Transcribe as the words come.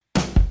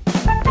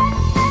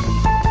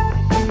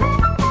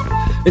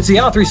It's the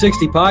Out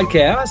 360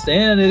 podcast,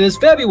 and it is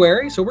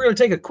February, so we're going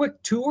to take a quick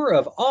tour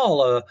of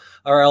all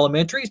our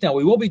elementaries. Now,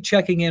 we will be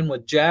checking in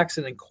with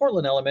Jackson and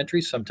Cortland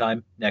Elementary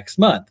sometime next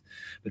month.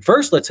 But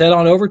first, let's head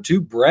on over to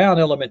Brown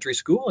Elementary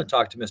School and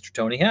talk to Mr.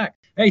 Tony Hack.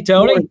 Hey,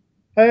 Tony.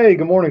 Hey,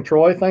 good morning,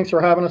 Troy. Thanks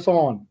for having us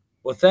on.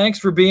 Well, thanks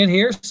for being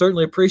here.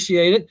 Certainly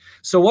appreciate it.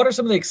 So what are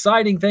some of the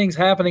exciting things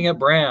happening at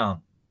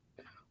Brown?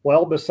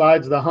 Well,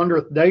 besides the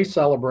 100th day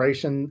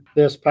celebration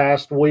this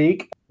past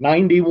week,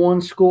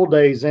 91 school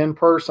days in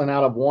person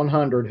out of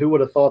 100. Who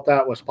would have thought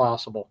that was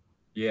possible?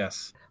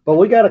 Yes. But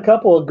we got a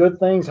couple of good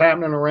things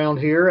happening around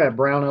here at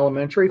Brown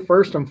Elementary.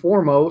 First and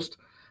foremost,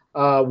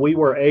 we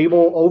were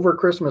able over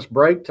Christmas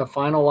break to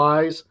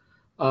finalize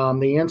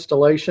the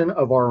installation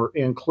of our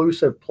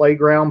inclusive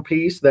playground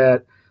piece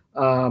that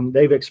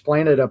they've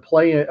explained it a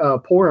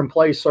pour and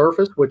play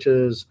surface, which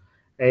is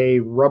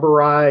a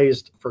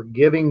rubberized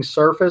forgiving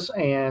surface,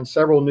 and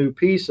several new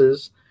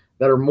pieces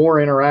that are more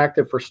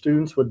interactive for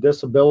students with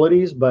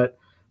disabilities. But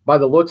by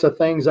the looks of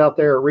things out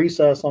there at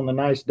recess on the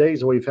nice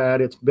days we've had,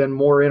 it's been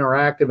more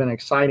interactive and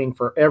exciting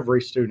for every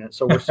student.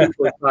 So we're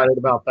super excited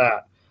about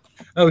that.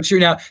 Oh, sure.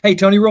 Now, hey,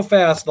 Tony, real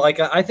fast.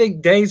 I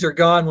think days are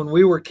gone when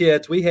we were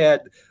kids. We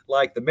had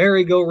like the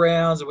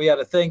merry-go-rounds, and we had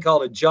a thing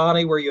called a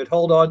Johnny where you'd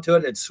hold on to it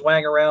and it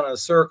swang around in a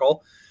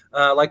circle.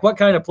 What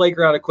kind of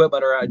playground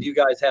equipment do you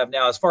guys have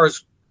now as far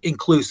as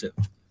inclusive?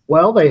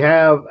 Well, they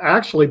have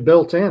actually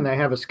built in. They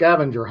have a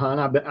scavenger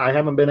hunt. I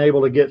haven't been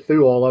able to get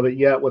through all of it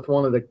yet with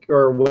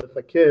with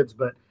the kids,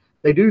 but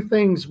they do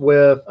things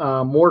with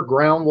more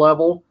ground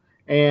level.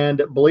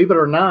 And believe it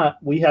or not,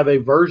 we have a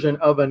version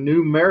of a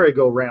new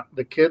merry-go-round.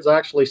 The kids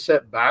actually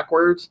sit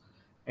backwards,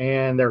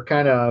 and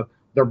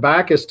their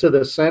back is to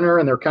the center,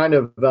 and they're kind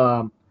of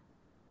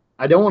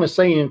I don't want to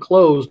say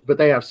enclosed, but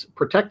they have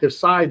protective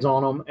sides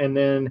on them, and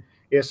then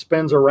it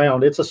spins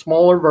around. It's a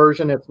smaller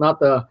version. It's not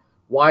the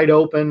wide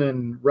open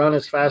and run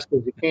as fast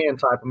as you can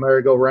type of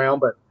merry-go-round,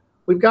 but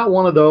we've got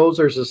one of those.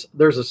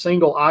 There's a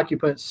single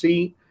occupant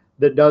seat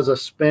that does a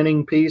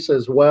spinning piece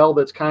as well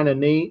that's kind of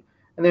neat,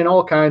 and then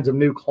all kinds of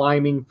new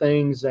climbing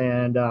things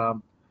and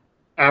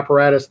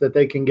apparatus that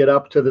they can get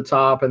up to the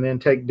top and then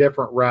take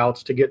different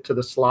routes to get to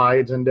the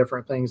slides and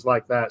different things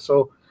like that.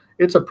 So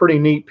it's a pretty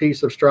neat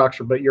piece of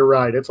structure, but you're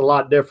right. It's a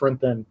lot different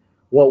than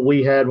what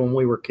we had when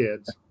we were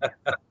kids.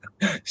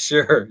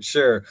 Sure.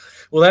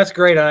 Well, that's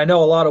great. And I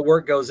know a lot of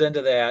work goes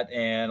into that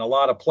and a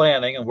lot of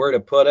planning and where to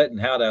put it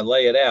and how to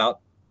lay it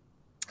out.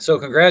 So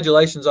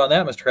congratulations on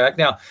that, Mr. Hack.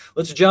 Now,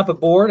 let's jump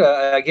aboard.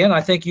 Again,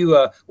 I think you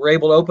were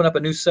able to open up a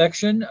new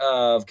section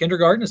of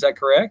kindergarten. Is that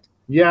correct?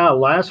 Yeah,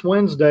 last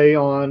Wednesday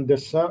on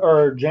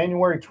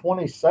January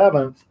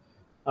 27th,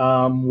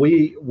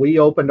 we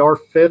opened our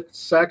 5th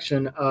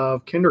section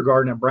of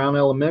kindergarten at Brown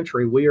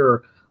Elementary. We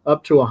are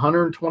up to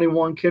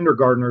 121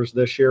 kindergartners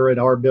this year at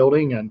our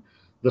building, and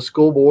the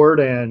school board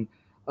and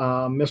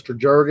Mr.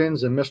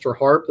 Juergens and Mr.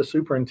 Harp, the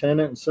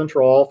superintendent and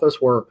central office,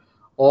 were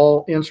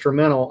all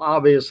instrumental,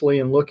 obviously,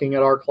 in looking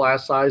at our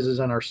class sizes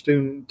and our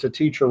student to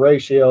teacher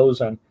ratios.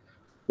 And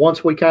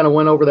once we kind of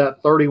went over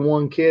that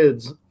 31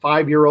 kids,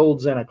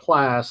 5-year-olds in a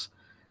class,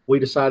 we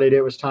decided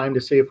it was time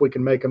to see if we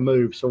can make a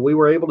move. So we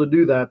were able to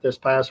do that this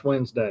past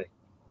Wednesday.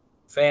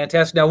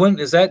 Fantastic. Now, when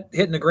is that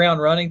hitting the ground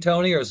running,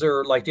 Tony, or is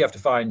there do you have to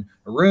find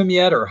a room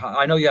yet, or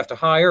I know you have to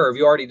hire, or have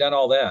you already done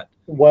all that?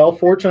 Well,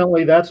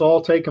 fortunately, that's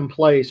all taken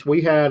place.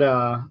 We had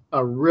a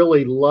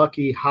really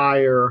lucky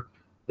hire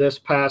this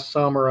past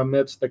summer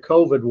amidst the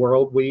COVID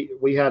world.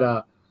 We had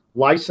a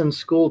licensed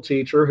school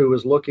teacher who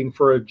was looking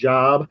for a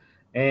job,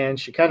 and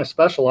she kind of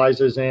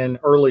specializes in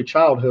early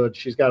childhood.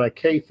 She's got a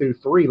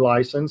K-3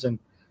 license, and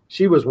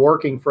she was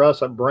working for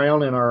us at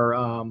Brown in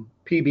our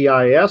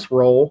PBIS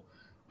role,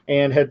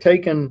 and had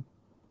taken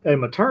a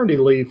maternity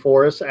leave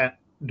for us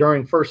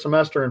during first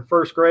semester in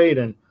first grade.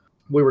 And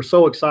we were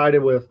so excited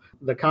with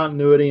the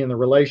continuity and the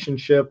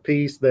relationship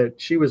piece that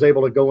she was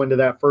able to go into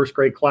that first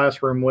grade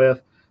classroom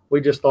with.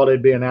 We just thought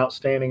it'd be an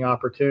outstanding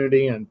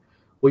opportunity. And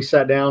we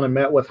sat down and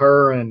met with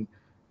her and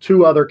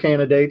 2 other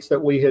candidates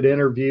that we had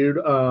interviewed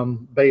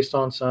based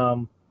on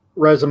some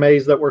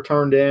resumes that were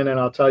turned in. And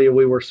I'll tell you,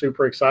 we were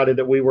super excited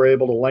that we were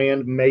able to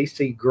land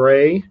Macy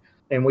Gray,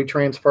 and we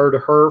transferred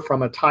her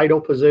from a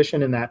title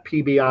position in that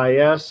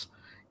PBIS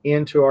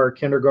into our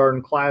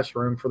kindergarten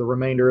classroom for the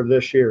remainder of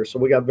this year. So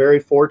we got very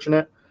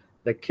fortunate.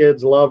 The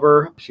kids love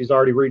her. She's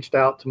already reached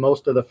out to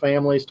most of the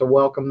families to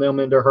welcome them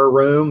into her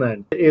room,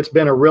 and it's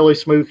been a really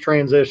smooth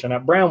transition.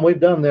 At Brown, we've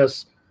done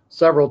this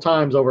several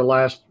times over the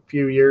last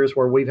few years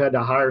where we've had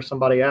to hire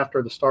somebody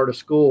after the start of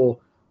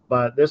school,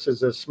 but this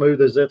is as smooth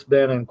as it's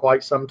been in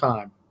quite some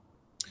time.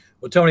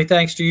 Well, Tony,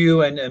 thanks to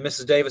you and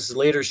Mrs. Davis's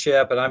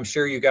leadership, and I'm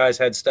sure you guys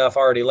had stuff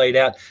already laid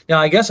out. Now,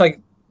 I guess this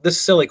is a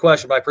silly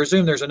question, but I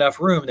presume there's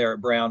enough room there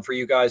at Brown for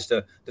you guys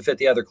to fit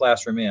the other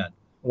classroom in.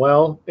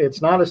 Well,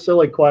 it's not a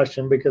silly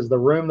question because the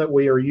room that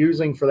we are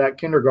using for that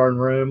kindergarten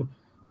room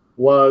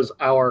was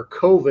our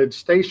COVID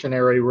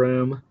stationary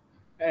room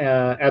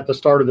at the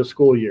start of the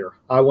school year.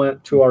 I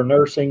went to our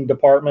nursing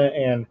department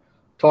and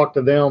talked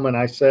to them, and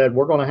I said,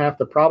 we're going to have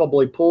to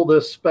probably pull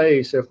this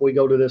space if we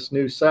go to this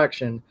new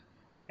section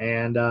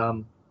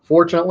And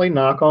fortunately,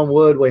 knock on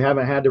wood, we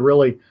haven't had to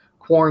really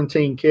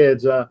quarantine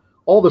kids.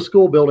 All the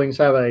school buildings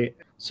have a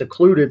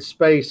secluded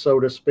space, so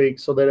to speak,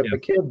 so that if a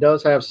kid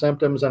does have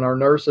symptoms and our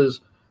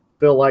nurses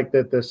feel like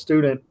that the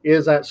student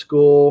is at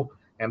school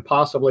and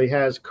possibly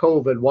has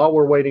COVID while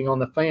we're waiting on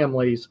the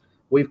families,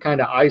 we've kind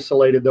of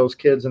isolated those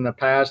kids in the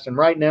past. And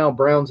right now,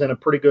 Brown's in a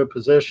pretty good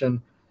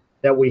position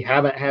that we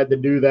haven't had to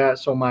do that.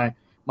 So my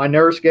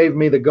nurse gave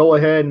me the go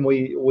ahead, and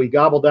we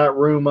gobbled that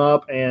room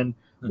up, and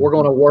we're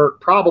going to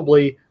work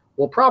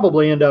we'll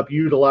probably end up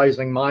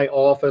utilizing my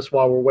office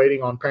while we're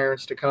waiting on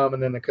parents to come,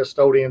 and then the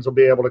custodians will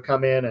be able to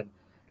come in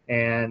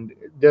and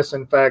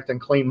disinfect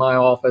and clean my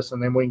office,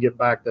 and then we can get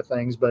back to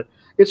things. But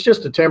it's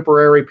just a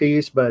temporary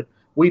piece, but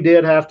we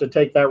did have to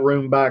take that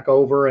room back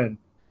over. And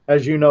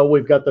as you know,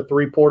 we've got the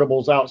 3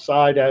 portables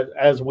outside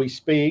as we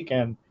speak,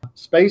 and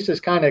space is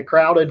kind of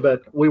crowded,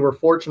 but we were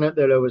fortunate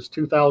that it was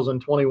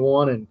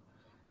 2021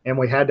 and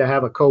we had to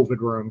have a COVID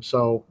room.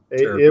 So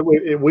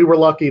we were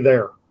lucky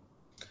there.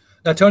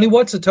 Now, Tony,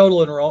 what's the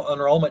total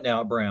enrollment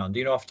now at Brown? Do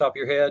you know off the top of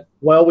your head?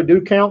 Well, we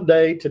do count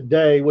day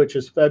today, which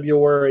is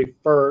February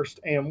 1st,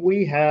 and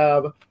we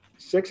have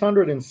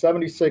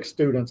 676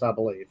 students, I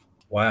believe.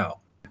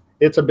 Wow.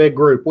 It's a big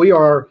group. We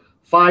are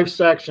 5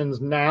 sections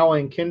now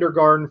in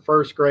kindergarten,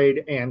 1st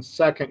grade, and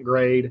 2nd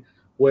grade,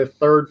 with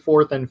 3rd,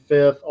 4th, and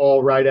 5th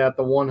all right at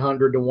the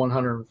 100 to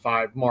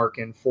 105 mark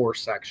in 4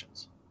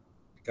 sections.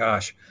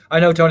 Gosh. I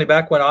know, Tony,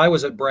 back when I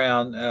was at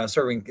Brown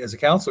serving as a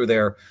counselor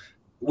there,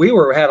 we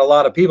had a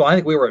lot of people. I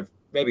think we were at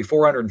maybe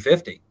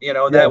 450,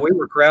 that we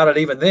were crowded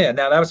even then.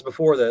 Now, that was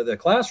before the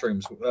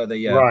classrooms,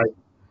 the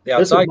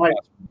outside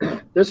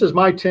classrooms. This is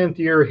my 10th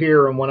year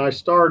here, and when I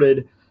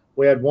started,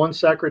 we had 1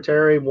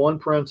 secretary, 1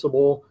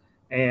 principal,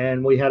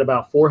 and we had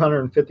about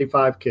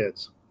 455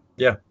 kids.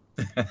 Yeah.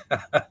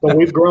 So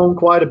we've grown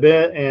quite a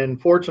bit,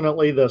 and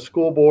fortunately, the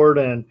school board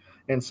and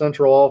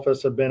central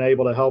office have been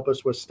able to help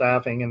us with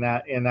staffing in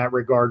that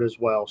regard as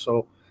well.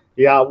 So,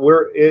 yeah,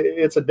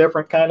 it's a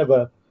different kind of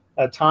a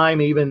time,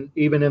 even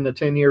in the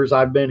 10 years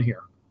I've been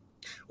here.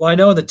 Well, I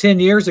know the 10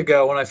 years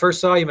ago when I first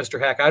saw you, Mr.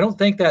 Hack, I don't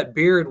think that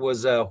beard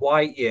was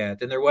white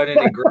yet, and there wasn't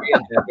any gray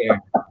in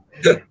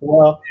there.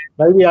 Well,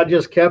 maybe I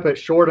just kept it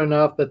short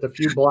enough that the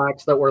few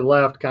blacks that were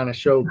left kind of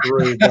showed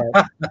through.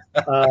 But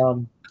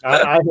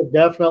I have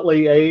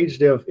definitely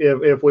aged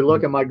if we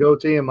look at my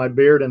goatee and my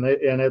beard and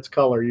its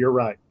color. You're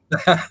right.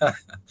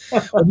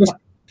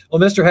 Well,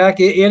 Mr. Hack,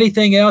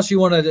 anything else you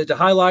wanted to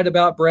highlight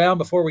about Brown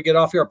before we get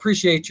off here? I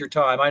appreciate your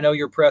time. I know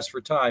you're pressed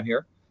for time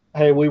here.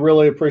 Hey, we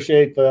really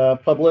appreciate the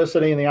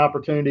publicity and the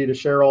opportunity to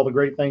share all the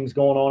great things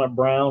going on at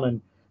Brown.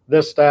 And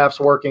this staff's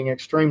working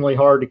extremely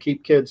hard to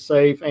keep kids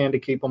safe and to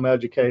keep them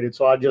educated.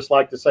 So I'd just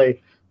like to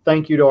say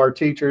thank you to our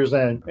teachers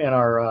and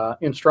our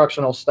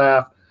instructional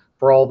staff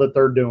for all that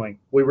they're doing.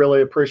 We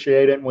really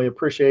appreciate it, and we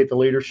appreciate the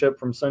leadership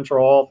from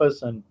central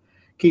office and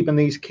keeping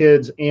these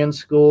kids in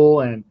school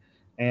and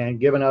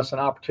giving us an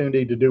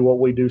opportunity to do what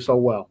we do so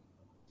well.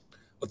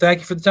 Well, thank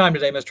you for the time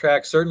today, Mr.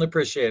 Hack. Certainly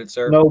appreciate it,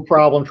 sir. No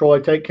problem, Troy.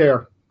 Take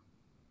care.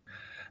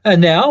 And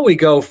now we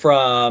go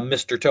from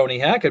Mr. Tony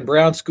Hack at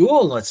Brown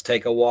School, and let's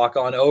take a walk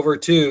on over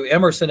to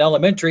Emerson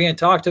Elementary and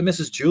talk to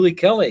Mrs. Julie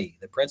Kelly,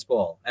 the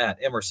principal at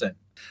Emerson.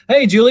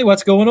 Hey, Julie,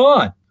 what's going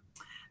on?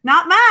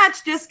 Not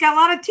much. Just got a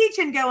lot of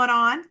teaching going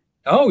on.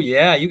 Oh,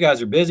 yeah. You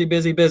guys are busy,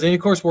 busy, busy. And,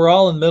 of course, we're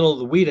all in the middle of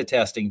the WIDA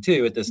testing,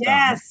 too, at this time.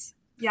 Yes.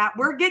 Yeah,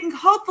 we're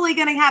hopefully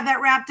going to have that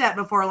wrapped up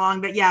before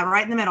long, but yeah,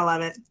 right in the middle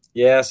of it.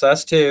 Yes,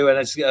 us too. And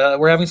it's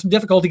we're having some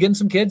difficulty getting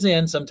some kids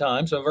in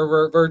sometimes, some of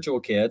our virtual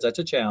kids. That's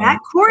a challenge. That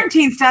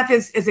quarantine stuff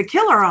is a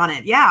killer on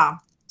it. Yeah.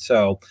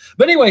 So,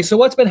 but anyway, so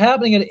what's been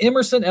happening at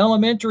Emerson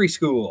Elementary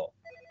School?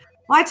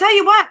 Well, I tell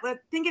you what,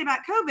 thinking about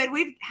COVID,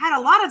 we've had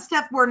a lot of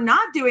stuff we're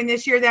not doing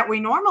this year that we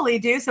normally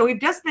do. So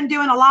we've just been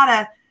doing a lot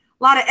of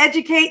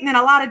educating and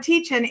a lot of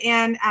teaching.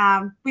 And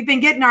we've been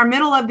getting our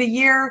middle of the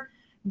year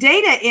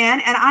data in,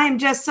 and I am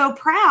just so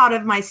proud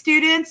of my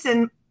students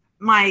and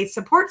my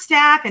support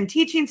staff and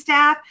teaching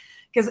staff,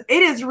 because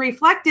it is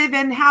reflective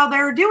in how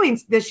they're doing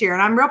this year,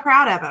 and I'm real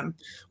proud of them.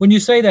 When you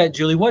say that,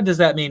 Julie, what does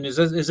that mean? Is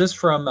this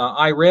from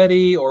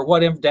iReady, or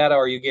what data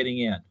are you getting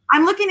in?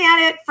 I'm looking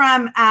at it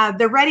from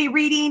the Ready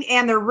Reading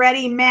and the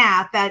Ready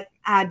Math, that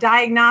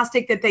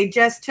diagnostic that they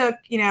just took,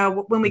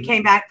 when we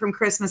came back from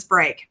Christmas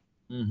break.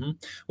 Mm-hmm.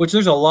 Which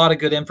there's a lot of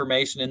good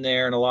information in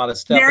there and a lot of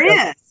stuff.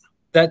 There is.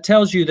 That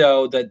tells you,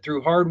 though, that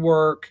through hard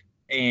work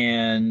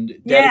and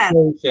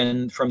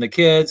dedication from the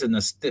kids and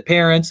the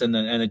parents and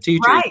the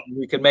teachers,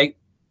 we can make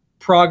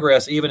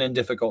progress even in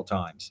difficult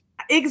times.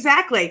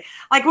 Exactly.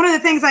 Like one of the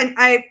things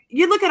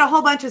you look at a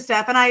whole bunch of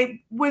stuff, and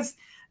I was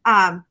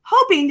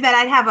hoping that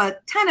I'd have a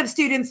ton of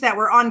students that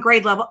were on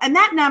grade level, and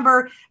that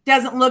number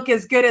doesn't look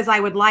as good as I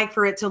would like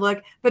for it to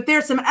look. But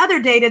there's some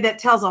other data that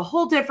tells a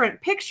whole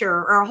different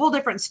picture or a whole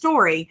different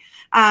story.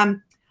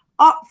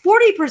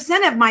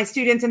 40% of my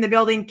students in the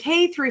building,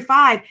 K through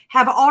 5,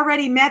 have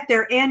already met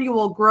their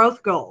annual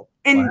growth goal.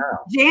 In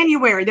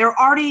January, they're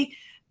already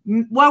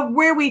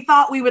where we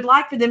thought we would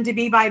like for them to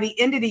be by the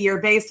end of the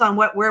year, based on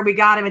where we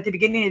got them at the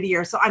beginning of the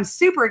year. So I'm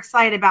super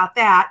excited about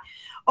that.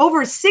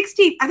 over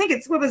 60, I think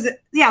it's, what was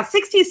it? Yeah,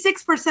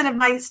 66% of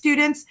my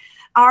students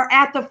are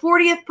at the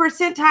 40th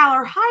percentile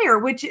or higher,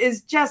 which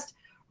is just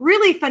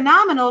really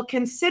phenomenal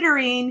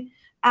considering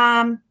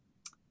the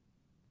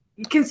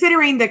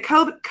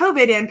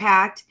COVID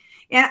impact.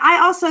 And I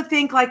also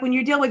think, like, when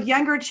you deal with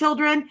younger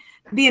children,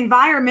 the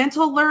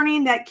environmental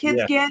learning that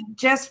kids get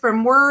just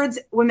from words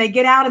when they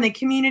get out in the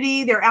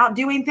community, they're out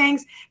doing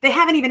things. They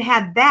haven't even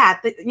had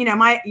that. You know,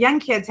 my young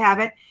kids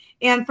haven't.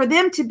 And for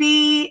them to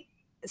be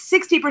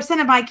 60%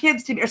 of my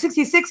kids to be, or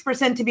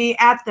 66% to be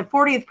at the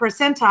 40th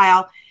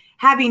percentile,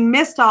 having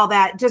missed all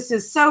that, just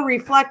is so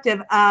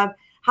reflective of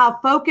how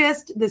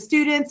focused the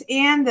students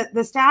and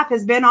the staff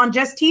has been on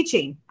just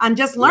teaching, on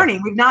just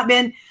learning. We've not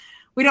been,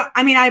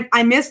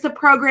 I miss the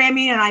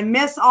programming and I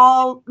miss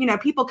all,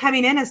 people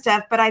coming in and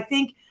stuff. But I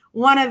think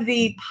one of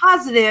the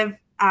positive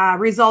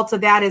results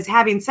of that is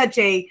having such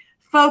a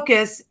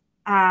focus,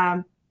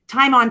 time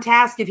on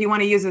task, if you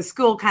want to use a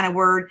school kind of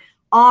word,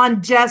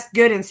 on just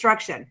good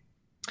instruction.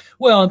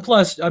 Well, and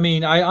plus, I'm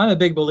a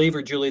big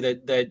believer, Julie,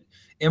 that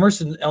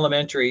Emerson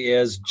Elementary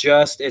is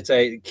just,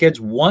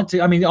 kids want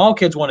to, all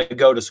kids want to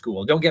go to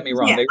school. Don't get me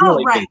wrong. They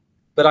really do.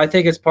 But I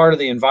think it's part of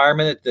the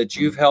environment that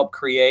you've helped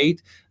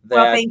create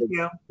that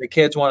the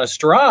kids want to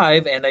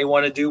strive and they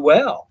want to do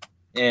well.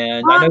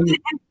 And I know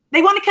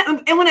they want to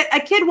come. And when a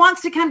kid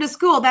wants to come to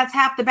school, that's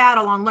half the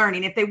battle on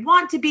learning. If they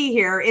want to be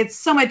here, it's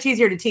so much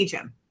easier to teach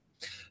them.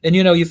 And,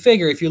 you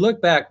figure if you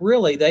look back,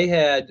 really, they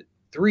had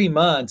 3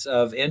 months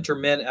of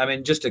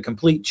just a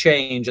complete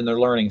change in their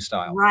learning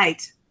style.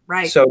 Right.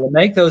 So to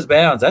make those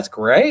bounds, that's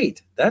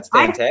great. That's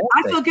fantastic.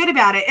 I feel good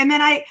about it. And then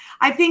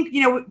I think,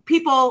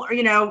 people,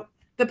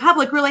 the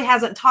public really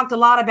hasn't talked a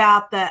lot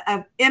about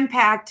the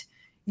impact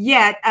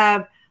yet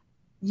of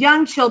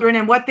young children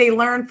and what they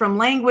learn from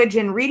language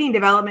and reading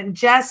development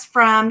just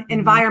from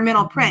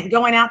environmental print,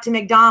 going out to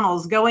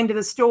McDonald's, going to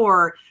the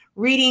store,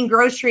 reading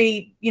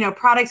grocery,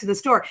 products at the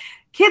store.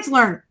 Kids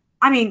learn,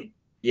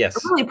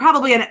 really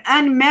probably an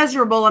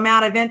unmeasurable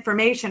amount of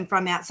information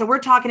from that. So we're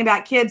talking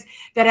about kids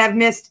that have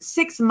missed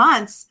 6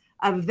 months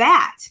of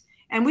that.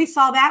 And we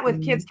saw that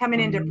with kids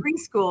coming into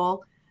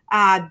preschool,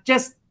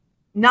 just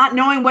not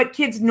knowing what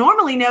kids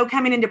normally know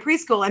coming into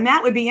preschool. And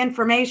that would be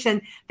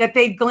information that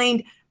they've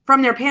gleaned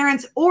from their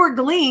parents or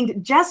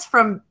gleaned just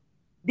from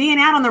being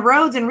out on the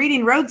roads and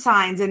reading road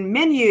signs and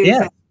menus.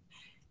 Yeah.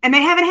 And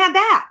they haven't had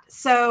that.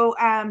 So,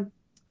 I'm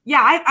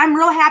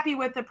real happy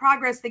with the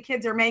progress the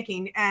kids are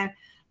making.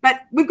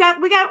 But we got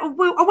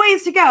a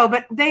ways to go,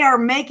 but they're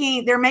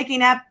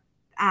making up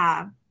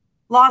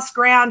lost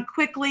ground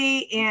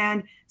quickly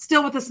and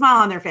still with a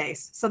smile on their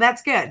face. So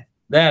that's good.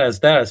 That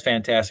is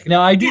fantastic.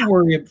 Now, I do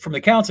worry from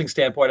the counseling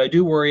standpoint. I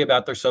do worry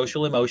about their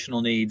social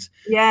emotional needs.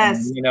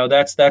 Yes, and,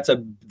 that's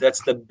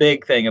the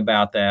big thing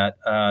about that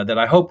that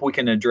I hope we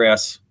can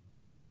address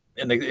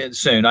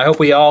soon. I hope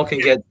we all can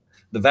get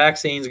the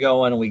vaccines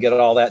going and we get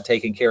all that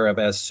taken care of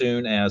as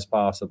soon as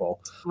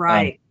possible.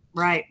 Right.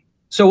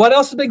 So, what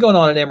else has been going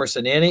on at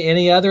Emerson?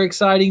 Any other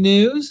exciting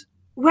news?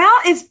 Well,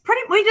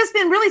 we've just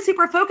been really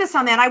super focused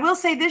on that. I will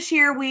say this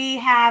year we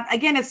have,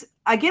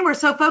 we're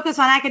so focused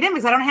on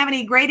academics. I don't have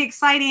any great,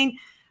 exciting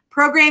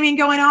programming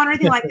going on or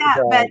anything like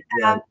that.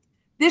 But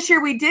this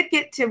year we did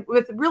get to,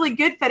 with really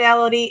good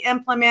fidelity,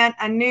 implement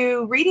a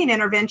new reading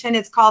intervention.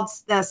 It's called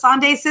the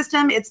Sunday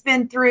system. It's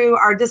been through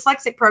our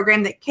dyslexic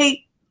program that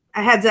Kate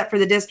heads up for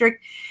the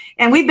district.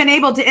 And we've been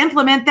able to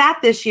implement that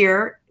this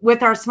year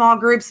with our small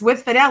groups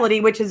with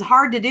fidelity, which is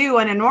hard to do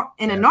in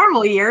a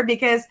normal year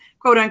because,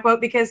 quote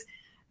unquote, because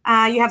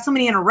you have so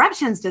many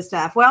interruptions to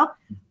stuff. Well,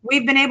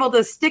 we've been able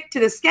to stick to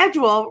the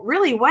schedule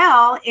really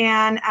well.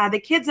 And the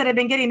kids that have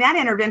been getting that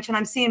intervention,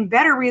 I'm seeing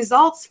better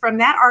results from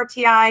that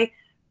RTI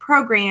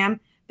program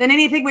than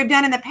anything we've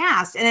done in the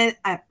past. And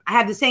I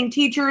have the same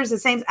teachers,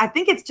 I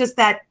think it's just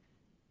that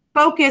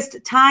focused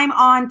time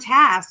on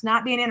task,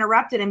 not being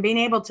interrupted and being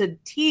able to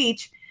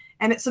teach.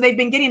 And so they've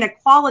been getting a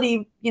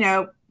quality,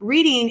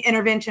 reading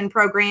intervention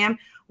program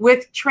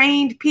with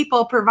trained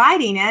people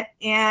providing it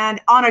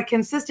and on a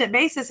consistent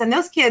basis. And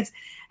those kids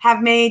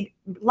have made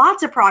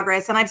lots of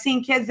progress. And I've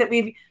seen kids that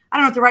I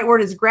don't know if the right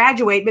word is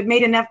graduate, but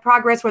made enough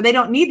progress where they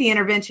don't need the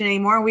intervention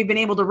anymore. And we've been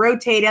able to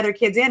rotate other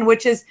kids in,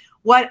 which is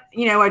what,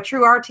 a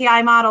true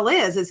RTI model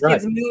is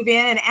kids move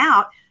in and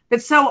out.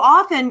 But so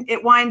often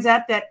it winds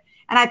up that,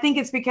 and I think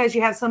it's because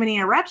you have so many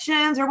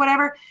interruptions or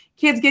whatever,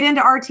 kids get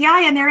into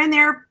RTI and they're in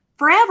there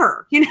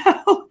forever,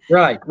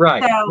 Right.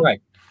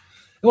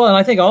 Well, and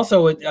I think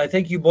also,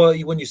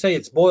 when you say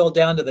it's boiled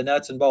down to the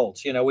nuts and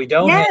bolts, we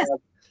don't have,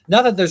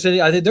 not that there's any,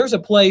 I think there's a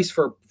place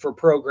for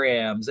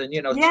programs and,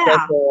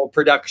 special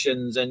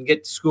productions and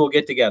school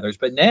get-togethers.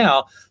 But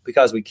now,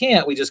 because we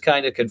can't, we just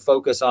kind of can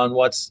focus on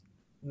what's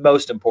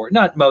most important,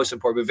 not most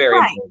important, but very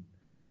important.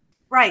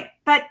 Right.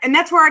 And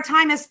that's where our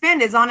time is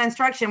spent is on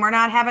instruction. We're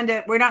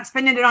not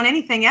spending it on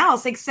anything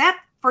else except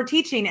for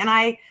teaching. And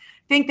I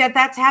think that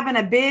that's having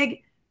a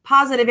big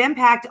positive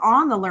impact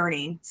on the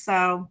learning.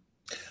 So.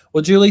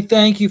 Well, Julie,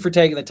 thank you for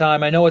taking the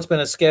time. I know it's been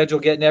a schedule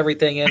getting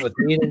everything in with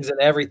meetings and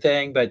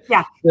everything, but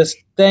Yeah. just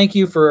thank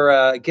you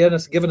for giving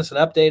us an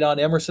update on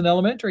Emerson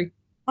Elementary.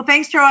 Well,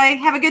 thanks, Troy.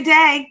 Have a good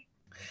day.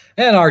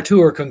 And our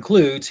tour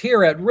concludes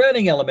here at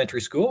Reading Elementary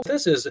School.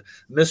 This is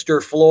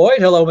Mr. Floyd.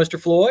 Hello, Mr.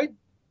 Floyd.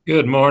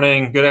 Good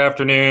morning, good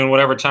afternoon,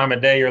 whatever time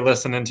of day you're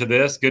listening to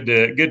this. Good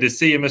to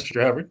see you,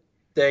 Mr. Hubbard.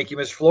 Thank you,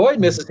 Mr. Floyd.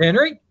 Mrs.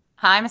 Henry.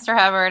 Hi, Mr.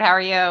 Hubbard. How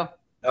are you?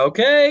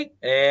 Okay.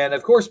 And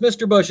of course,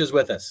 Mr. Bush is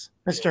with us.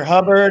 Mr.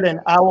 Hubbard and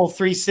Owl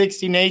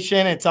 360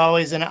 Nation, it's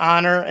always an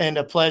honor and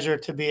a pleasure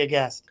to be a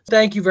guest.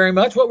 Thank you very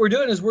much. What we're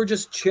doing is we're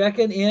just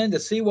checking in to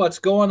see what's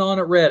going on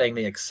at Reading,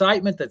 the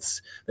excitement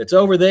that's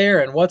over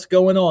there and what's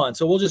going on.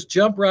 So we'll just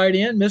jump right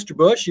in. Mr.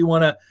 Bush, you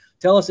want to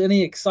tell us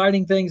any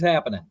exciting things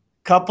happening?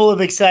 Couple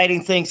of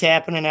exciting things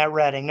happening at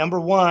Reading.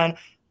 Number one,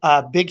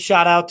 big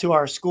shout out to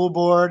our school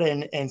board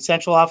and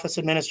central office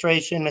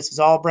administration, Mrs.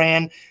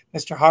 Albrand,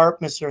 Mr. Harp,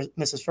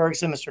 Mrs.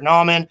 Ferguson, Mr.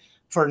 Nauman,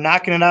 for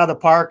knocking it out of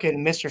the park,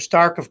 and Mr.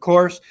 Stark, of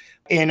course,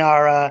 in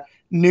our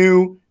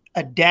new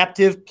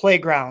adaptive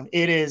playground.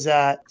 It is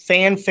a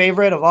fan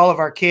favorite of all of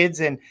our kids,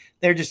 and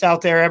they're just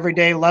out there every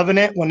day loving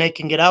it when they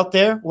can get out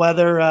there,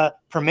 weather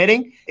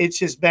permitting. It's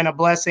just been a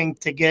blessing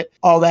to get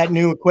all that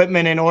new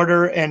equipment in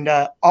order, and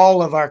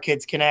all of our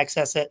kids can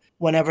access it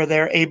whenever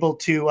they're able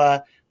to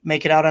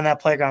make it out on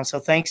that playground. So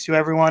thanks to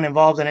everyone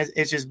involved, and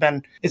it's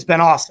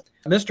been awesome.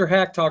 Mr.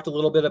 Hack talked a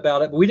little bit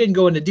about it, but we didn't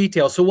go into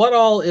detail. So what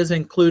all is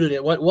included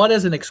in what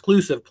is an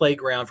exclusive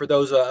playground for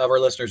those of our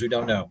listeners who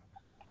don't know?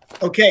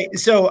 Okay,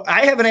 so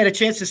I haven't had a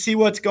chance to see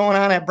what's going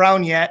on at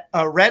Brown yet.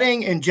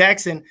 Reading and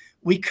Jackson,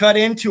 we cut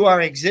into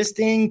our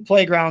existing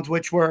playgrounds,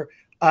 which were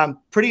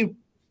pretty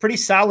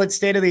solid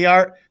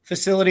state-of-the-art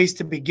facilities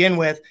to begin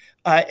with.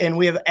 And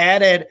we have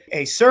added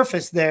a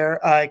surface there,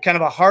 kind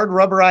of a hard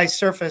rubberized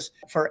surface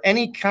for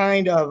any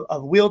kind of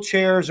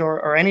wheelchairs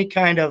or any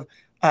kind of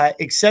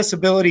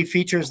accessibility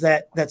features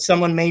that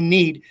someone may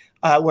need,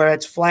 where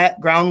it's flat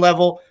ground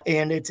level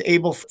and it's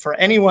able for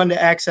anyone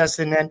to access,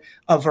 and then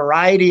a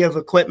variety of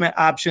equipment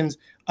options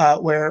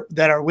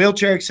that are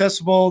wheelchair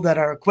accessible, that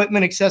are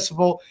equipment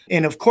accessible,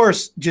 and of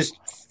course, just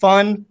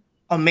fun,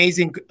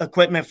 amazing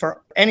equipment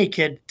for any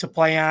kid to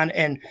play on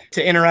and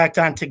to interact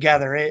on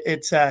together.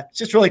 It's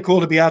just really cool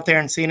to be out there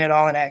and seeing it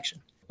all in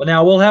action. Well,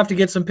 now we'll have to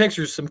get some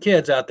pictures, some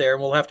kids out there,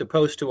 and we'll have to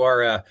post to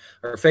our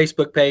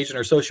Facebook page and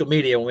our social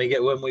media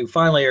when we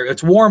finally are.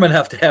 It's warm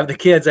enough to have the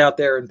kids out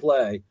there and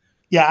play.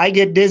 Yeah, I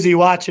get dizzy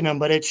watching them,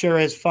 but it sure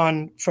is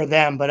fun for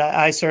them. But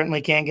I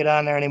certainly can't get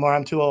on there anymore.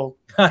 I'm too old.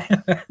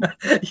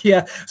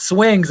 Yeah,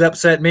 swings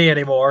upset me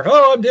anymore.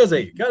 Oh, I'm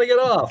dizzy. Got to get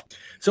off.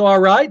 So, all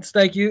right.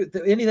 Thank you.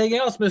 Anything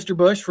else, Mr.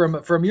 Bush,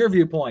 from your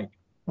viewpoint?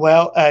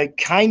 Well,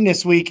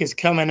 Kindness Week is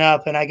coming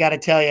up, and I got to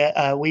tell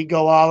you, we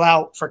go all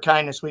out for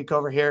Kindness Week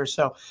over here.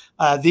 So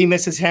the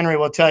Mrs. Henry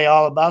will tell you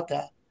all about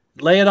that.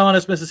 Lay it on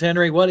us, Mrs.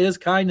 Henry. What is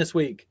Kindness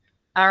Week?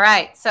 All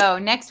right. So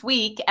next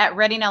week at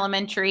Reading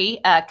Elementary,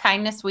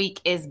 Kindness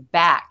Week is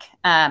back.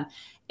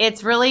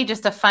 It's really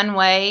just a fun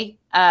way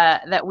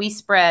that we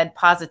spread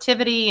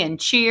positivity and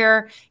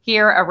cheer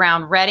here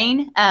around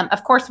Reading.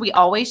 Of course, we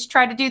always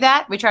try to do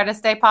that. We try to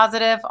stay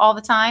positive all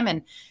the time,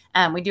 and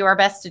we do our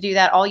best to do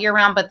that all year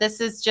round. But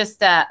this is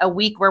just a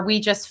week where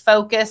we just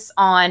focus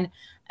on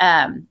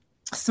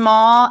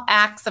small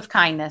acts of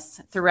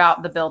kindness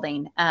throughout the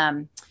building.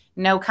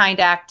 No kind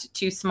act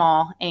too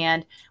small.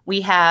 And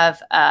we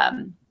have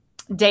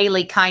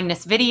daily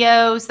kindness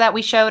videos that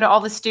we show to all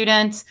the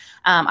students.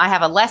 I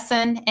have a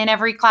lesson in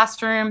every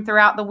classroom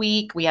throughout the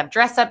week. We have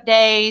dress up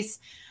days.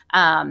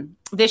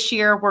 This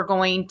year, we're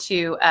going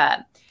to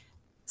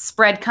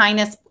spread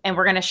kindness, and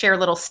we're going to share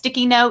little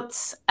sticky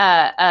notes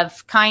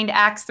of kind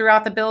acts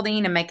throughout the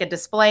building and make a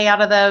display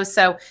out of those.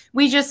 So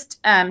we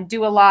just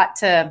do a lot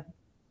to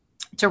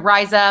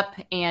rise up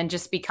and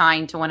just be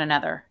kind to one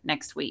another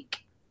next week.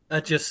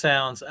 That just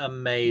sounds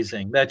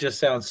amazing. That just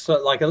sounds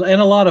so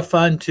and a lot of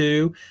fun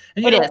too.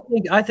 And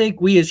I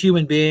think we as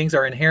human beings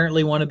are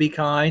inherently want to be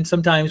kind.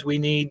 Sometimes we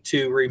need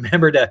to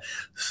remember to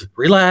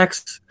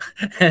relax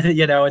and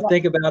and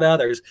think about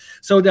others.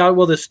 So now,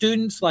 will the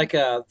students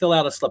fill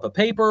out a slip of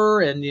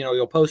paper and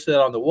you'll post it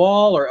on the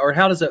wall, or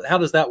how does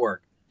that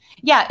work?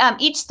 Yeah,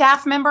 each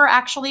staff member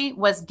actually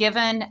was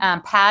given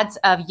pads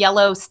of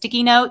yellow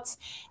sticky notes,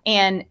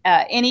 and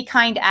any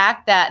kind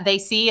act that they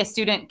see, a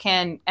student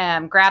can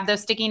grab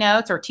those sticky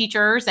notes, or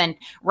teachers, and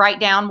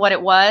write down what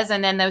it was.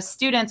 And then those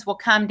students will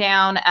come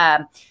down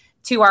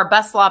to our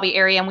bus lobby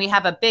area, and we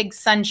have a big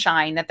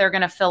sunshine that they're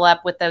going to fill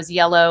up with those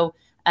yellow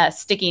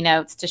sticky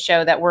notes to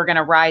show that we're going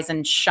to rise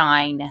and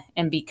shine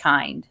and be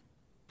kind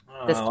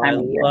this time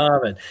of year. I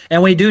love it.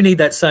 And we do need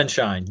that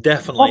sunshine,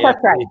 definitely. Well,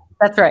 that's right.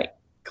 That's right.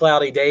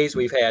 Cloudy days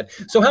we've had.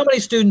 So how many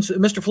students,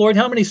 Mr. Floyd,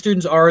 how many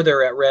students are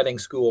there at Reading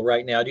School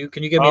right now?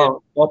 Can you give me a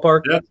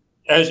ballpark? Yeah.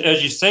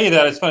 As you say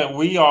that, it's funny.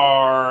 We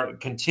are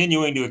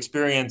continuing to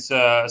experience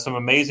some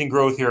amazing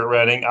growth here at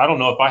Reading. I don't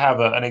know if I have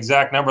an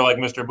exact number like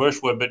Mr.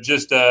 Bush would, but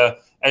just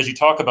as you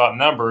talk about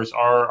numbers,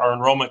 our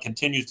enrollment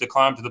continues to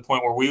climb to the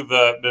point where we've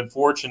been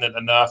fortunate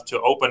enough to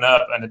open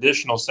up an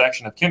additional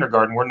section of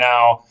kindergarten. We're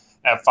now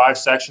at 5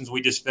 sections.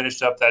 We just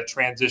finished up that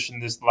transition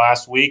this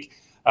last week.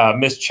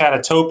 Miss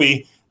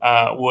Chatatopi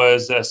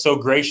was so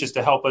gracious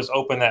to help us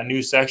open that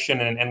new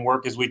section and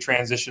work as we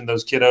transition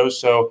those kiddos.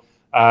 So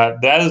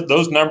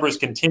those numbers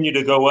continue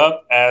to go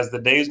up as the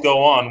days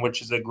go on,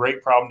 which is a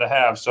great problem to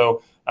have.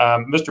 So,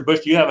 Mr.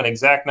 Bush, do you have an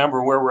exact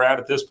number where we're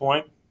at this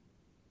point?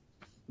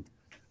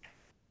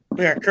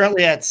 We are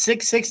currently at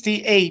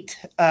 668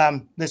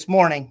 this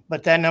morning,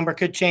 but that number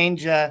could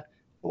change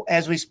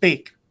as we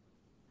speak.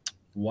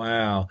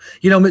 Wow.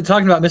 You know,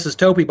 talking about Mrs.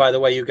 Topi, by the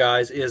way, you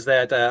guys, is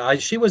that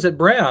she was at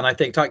Brown, I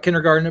think, taught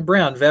kindergarten at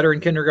Brown, veteran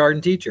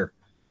kindergarten teacher.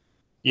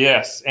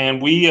 Yes,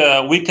 and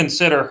we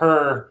consider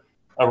her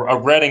a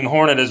Reading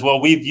Hornet as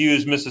well. We've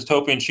used Mrs.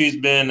 Topi, and she's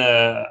been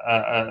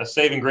a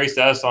saving grace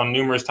to us on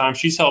numerous times.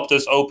 She's helped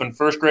us open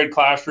first grade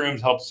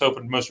classrooms, helped us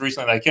open most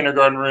recently that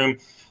kindergarten room,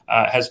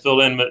 has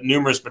filled in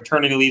numerous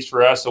maternity leaves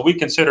for us. So we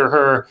consider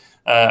her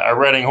a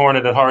Reading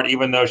Hornet at heart,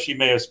 even though she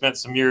may have spent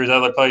some years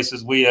other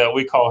places.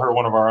 We call her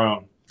one of our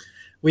own.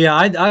 Well, yeah,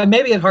 I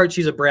maybe at heart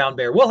she's a brown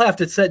bear. We'll have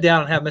to sit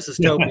down and have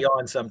Mrs. Topi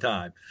on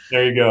sometime.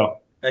 There you go.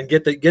 And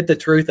get the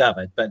truth of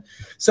it. But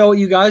so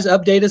you guys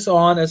update us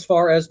on as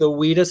far as the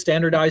WIDA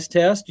standardized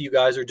test. You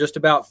guys are just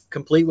about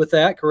complete with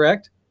that,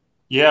 correct?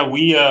 Yeah,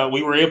 we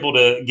were able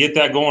to get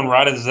that going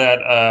right as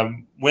that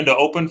window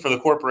opened for the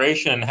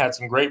corporation and had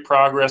some great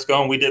progress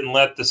going. We didn't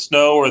let the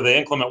snow or the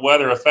inclement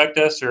weather affect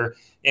us or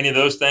any of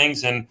those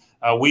things. And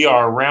we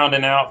are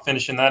rounding out,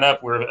 finishing that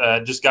up.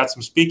 We're just got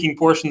some speaking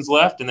portions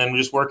left. And then we're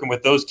just working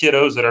with those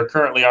kiddos that are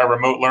currently our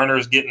remote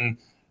learners, getting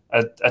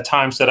a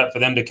time set up for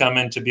them to come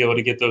in to be able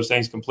to get those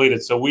things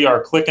completed. So we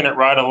are clicking it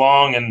right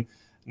along and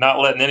not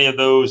letting any of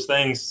those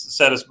things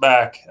set us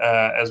back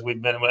as we've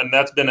been. And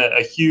that's been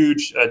a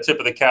huge tip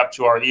of the cap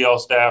to our EL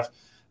staff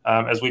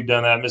as we've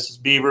done that.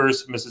 Mrs.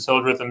 Beavers, Mrs.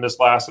 Hildreth, and Miss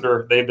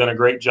Lassiter, they've done a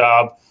great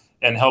job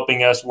in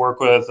helping us work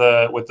with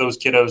those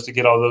kiddos to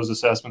get all those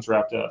assessments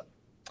wrapped up.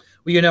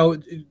 Well, you know,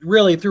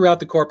 really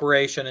throughout the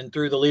corporation and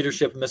through the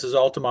leadership of Mrs.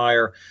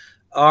 Altemeyer,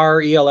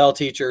 our ELL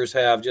teachers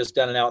have just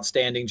done an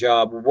outstanding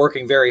job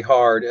working very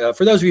hard.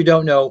 For those of you who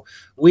don't know,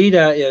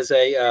 WIDA is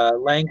a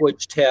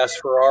language test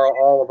for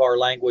all of our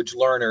language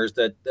learners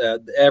that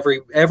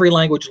every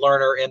language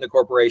learner in the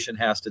corporation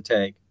has to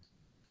take.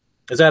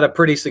 Is that a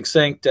pretty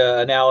succinct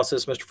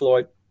analysis, Mr.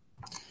 Floyd?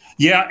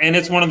 Yeah, and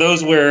it's one of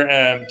those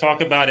where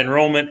talk about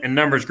enrollment and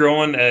numbers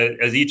growing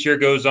as each year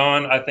goes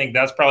on. I think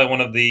that's probably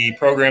one of the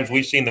programs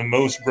we've seen the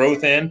most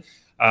growth in.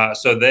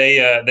 So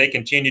they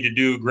continue to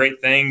do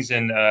great things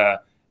and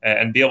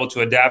be able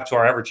to adapt to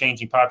our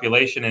ever-changing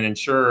population and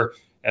ensure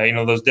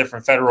those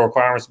different federal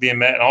requirements being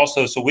met, and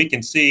also so we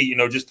can see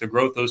just the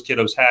growth those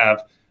kiddos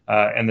have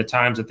and the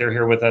times that they're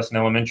here with us in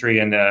elementary,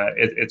 and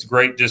it's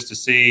great just to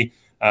see.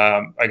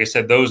 Like I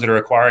said, those that are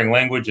acquiring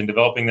language and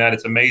developing that,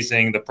 it's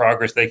amazing the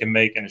progress they can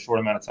make in a short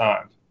amount of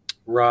time.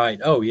 Right.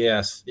 Oh,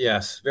 yes,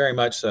 very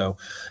much so.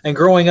 And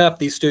growing up,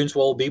 these students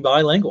will be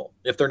bilingual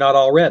if they're not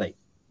already.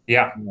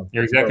 Yeah,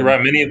 you're exactly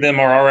right. Many of them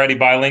are already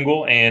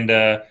bilingual, and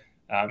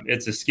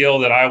it's a skill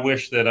that I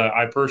wish that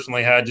I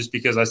personally had, just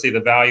because I see the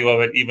value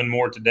of it even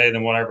more today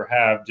than what I ever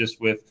have, just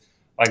with,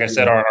 like I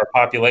said, our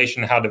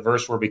population, how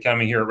diverse we're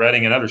becoming here at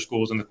Reading and other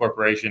schools in the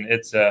corporation.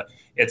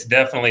 It's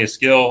definitely a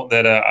skill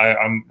that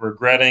I'm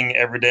regretting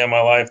every day of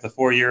my life. The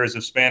 4 years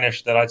of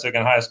Spanish that I took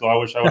in high school, I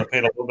wish I would have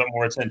paid a little bit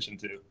more attention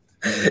to.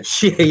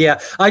 Yeah,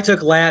 I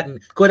took Latin.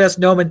 Quid est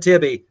nomen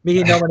tibi,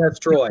 mihi nomen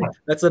est Troy.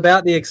 That's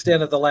about the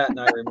extent of the Latin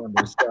I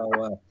remember. So,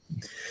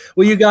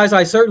 well, you guys,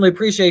 I certainly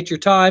appreciate your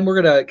time.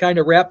 We're going to kind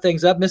of wrap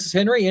things up. Mrs.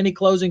 Henry, any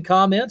closing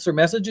comments or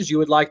messages you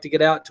would like to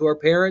get out to our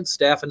parents,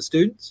 staff, and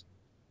students?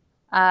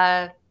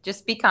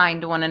 Just be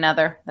kind to one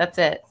another. That's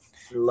it.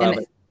 Love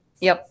it.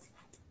 Yep.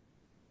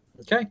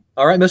 Okay.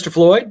 All right, Mr.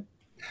 Floyd.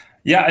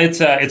 Yeah, it's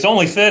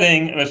only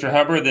fitting, Mr.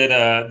 Hubbard,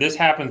 that this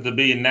happens to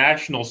be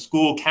National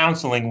School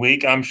Counseling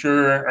Week. I'm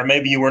sure, or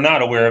maybe you were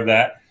not aware of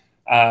that,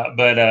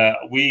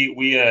 but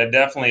we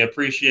definitely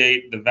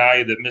appreciate the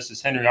value that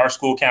Mrs. Henry, our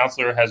school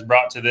counselor, has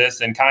brought to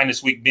this, and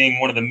Kindness Week being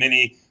one of the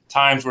many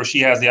times where she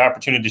has the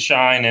opportunity to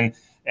shine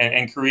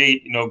and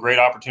create great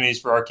opportunities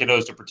for our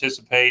kiddos to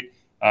participate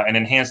and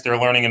enhance their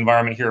learning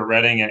environment here at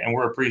Reading, and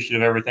we're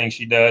appreciative of everything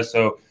she does.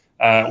 So.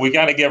 We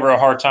got to give her a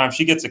hard time.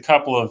 She gets a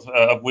couple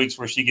of weeks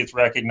where she gets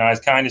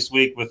recognized. Kindness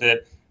Week, with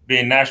it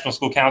being National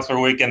School Counselor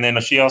Week, and then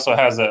she also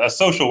has a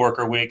social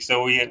worker week.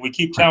 So we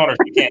keep telling her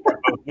she can't have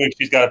both weeks.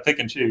 She's got to pick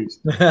and choose.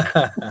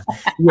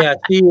 Yeah,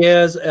 she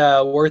is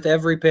worth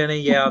every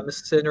penny. Yeah,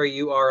 Mrs. Henry,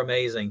 you are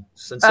amazing.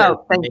 Sincerely.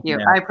 Oh, thank you.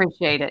 I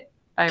appreciate it.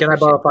 Can I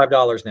borrow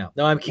 $5 now?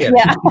 No, I'm kidding.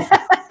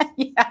 Yeah.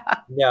 Yeah.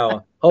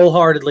 No,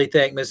 wholeheartedly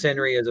think Miss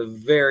Henry is a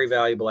very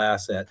valuable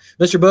asset.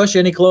 Mr. Bush,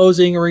 any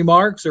closing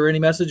remarks or any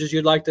messages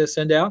you'd like to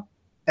send out?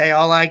 Hey,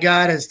 all I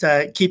got is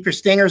to keep your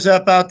stingers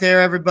up out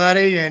there,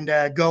 everybody, and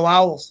go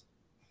Owls.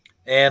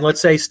 And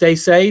let's say stay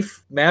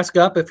safe, mask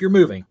up if you're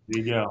moving.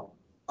 There you go.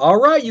 All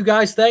right, you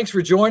guys, thanks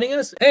for joining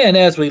us. And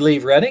as we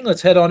leave Reading,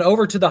 let's head on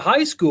over to the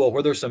high school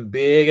where there's some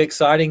big,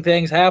 exciting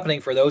things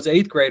happening for those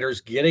 8th graders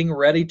getting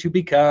ready to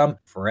become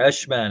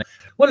freshmen.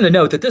 Wanted to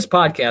note that this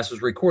podcast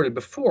was recorded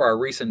before our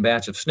recent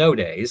batch of snow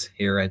days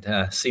here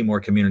at Seymour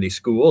Community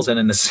Schools and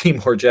in the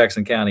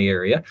Seymour-Jackson County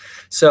area.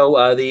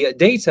 So the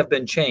dates have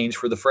been changed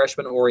for the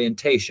freshman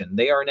orientation.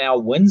 They are now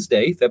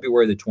Wednesday,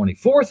 February the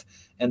 24th,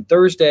 and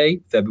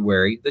Thursday,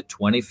 February the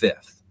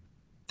 25th.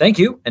 Thank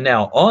you, and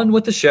now on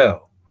with the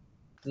show.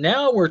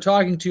 Now we're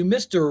talking to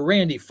Mr.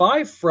 Randy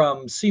Fife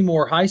from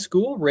Seymour High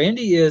School.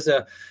 Randy is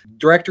a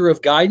director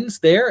of guidance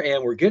there,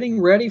 and we're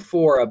getting ready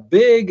for a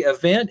big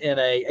event in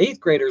a 8th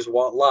grader's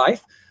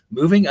life,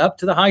 moving up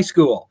to the high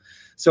school.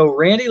 So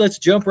Randy, let's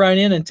jump right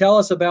in and tell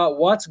us about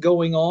what's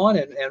going on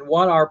and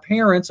what our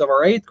parents of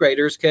our 8th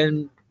graders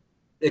can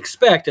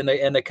expect in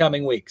the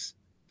coming weeks.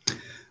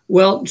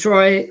 Well,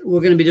 Troy, we're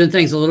going to be doing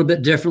things a little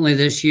bit differently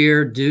this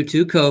year due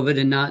to COVID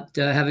and not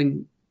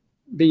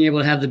being able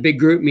to have the big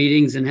group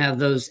meetings and have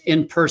those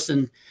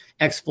in-person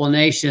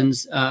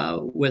explanations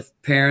with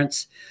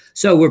parents.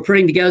 So we're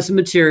putting together some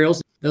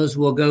materials. Those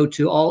will go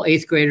to all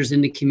 8th graders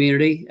in the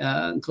community,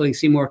 including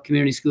Seymour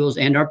Community Schools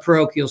and our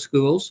parochial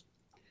schools.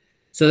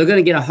 So they're going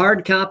to get a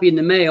hard copy in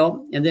the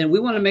mail, and then we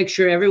want to make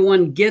sure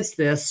everyone gets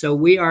this. So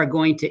we are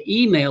going to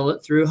email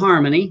it through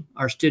Harmony,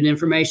 our student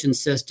information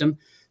system,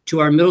 to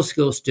our middle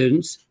school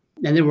students.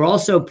 And then we're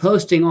also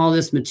posting all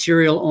this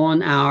material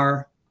on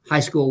our high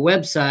school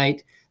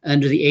website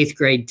under the 8th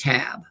grade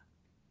tab.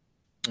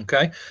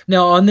 Okay.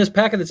 Now, on this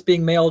packet that's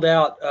being mailed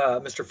out,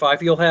 Mr.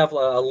 Fife, you'll have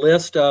a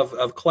list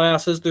of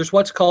classes. There's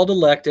what's called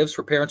electives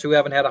for parents who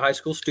haven't had a high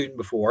school student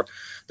before.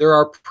 There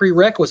are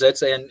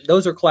prerequisites, and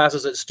those are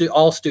classes that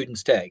all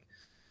students take.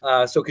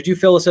 So could you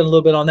fill us in a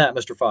little bit on that,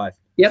 Mr. Fife?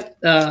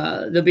 Yep.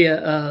 There'll be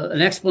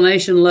an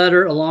explanation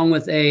letter along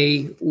with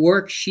a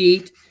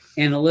worksheet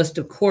and a list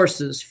of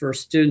courses for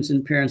students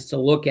and parents to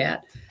look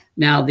at.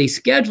 Now, the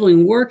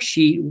scheduling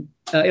worksheet,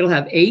 it'll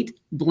have 8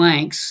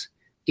 blanks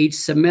each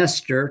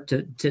semester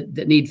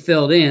that need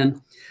filled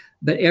in,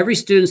 but every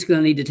student's going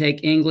to need to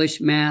take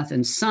English, math,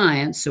 and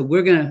science. So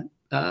we're going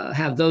to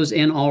have those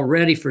in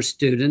already for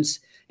students,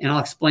 and I'll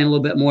explain a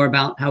little bit more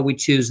about how we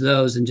choose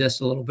those in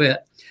just a little bit.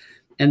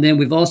 And then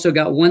we've also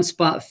got one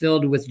spot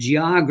filled with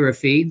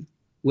geography,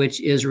 which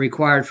is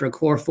required for a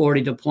Core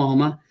 40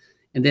 diploma,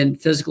 and then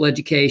physical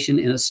education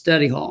in a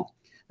study hall.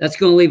 That's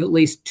going to leave at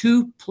least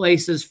 2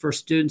 places for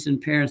students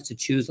and parents to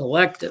choose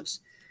electives.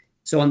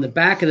 So on the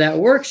back of that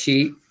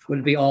worksheet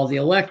would be all the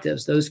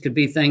electives. Those could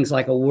be things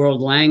like a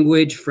world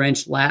language,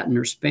 French, Latin,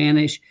 or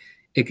Spanish.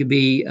 It could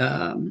be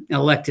an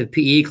elective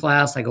PE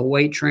class, like a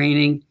weight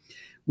training.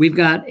 We've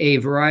got a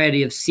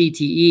variety of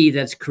CTE,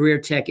 that's career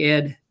tech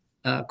ed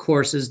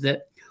courses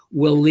that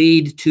will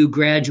lead to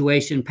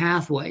graduation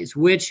pathways,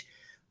 which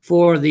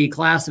for the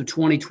class of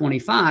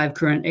 2025,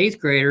 current 8th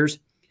graders,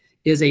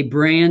 is a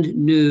brand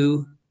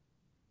new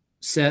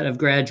set of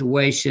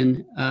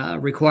graduation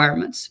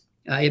requirements.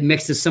 It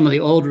mixes some of the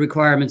old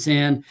requirements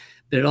in,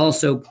 but it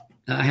also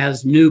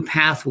has new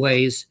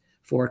pathways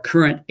for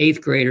current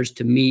 8th graders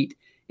to meet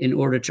in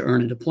order to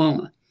earn a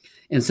diploma.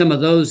 And some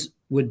of those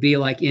would be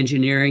like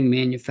engineering,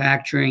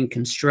 manufacturing,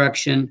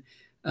 construction,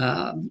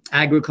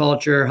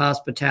 agriculture,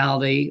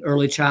 hospitality,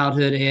 early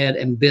childhood ed,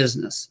 and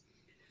business.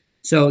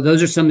 So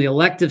those are some of the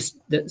electives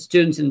that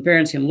students and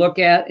parents can look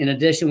at. In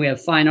addition, we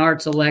have fine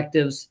arts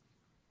electives.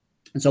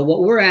 And so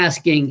what we're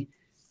asking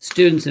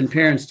students and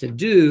parents to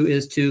do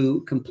is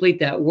to complete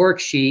that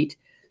worksheet,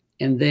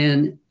 and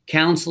then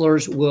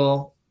counselors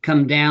will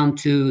come down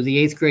to the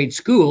 8th grade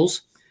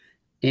schools,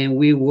 and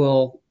we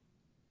will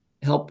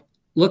help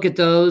look at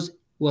those.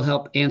 We'll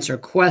help answer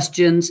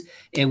questions,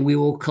 and we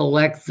will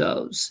collect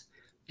those.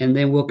 And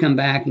then we'll come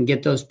back and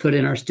get those put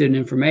in our student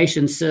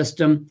information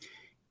system.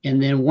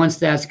 And then once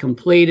that's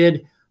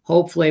completed,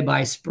 hopefully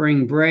by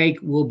spring break,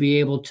 we'll be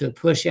able to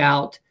push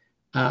out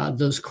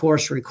those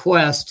course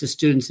requests to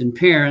students and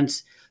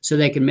parents so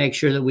they can make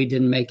sure that we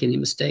didn't make any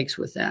mistakes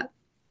with that.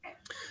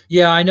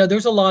 Yeah, I know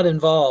there's a lot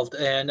involved,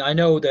 and I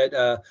know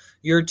that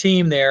your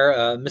team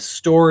there, Ms.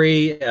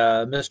 Story,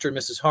 Mr. and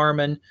Mrs.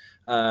 Harmon,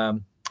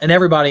 and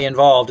everybody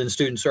involved in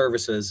student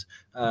services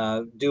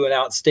do an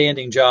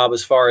outstanding job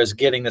as far as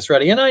getting this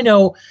ready. And I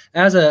know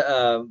as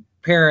a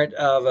parent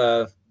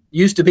of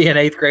used to be an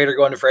 8th grader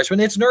going to freshman,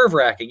 it's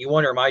nerve-wracking. You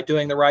wonder, am I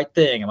doing the right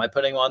thing? Am I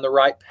putting them on the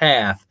right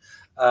path?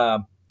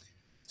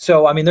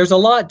 So, I mean, there's a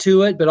lot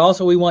to it, but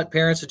also we want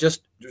parents to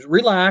just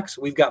relax.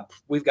 We've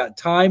got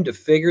time to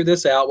figure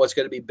this out, what's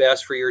going to be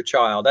best for your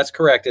child. That's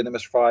correct, isn't it,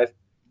 Mr. Fife?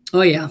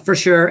 Oh, yeah, for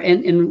sure.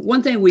 And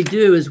one thing we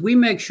do is we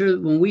make sure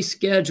that when we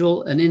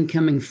schedule an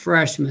incoming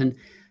freshman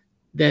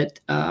that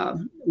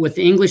with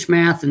the English,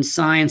 math, and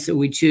science that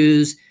we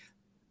choose,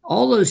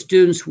 all those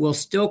students will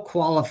still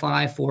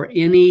qualify for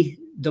any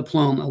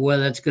diploma,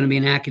 whether it's going to be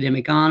an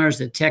academic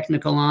honors, a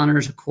technical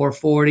honors, a Core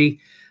 40.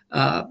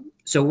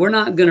 So we're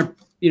not going to,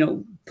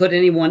 put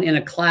anyone in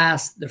a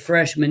class the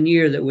freshman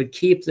year that would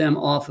keep them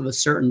off of a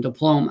certain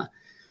diploma.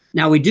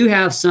 Now, we do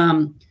have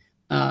some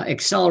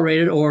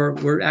accelerated, or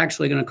we're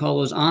actually going to call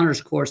those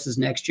honors courses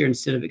next year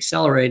instead of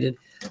accelerated,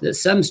 that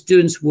some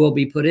students will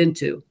be put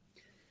into.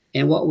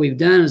 And what we've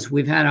done is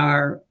we've had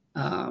our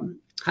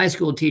high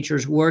school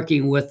teachers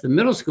working with the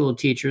middle school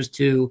teachers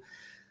to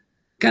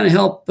kind of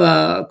help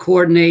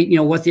coordinate,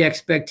 what the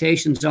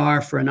expectations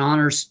are for an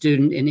honors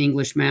student in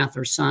English, math,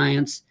 or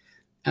science.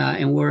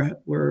 And we're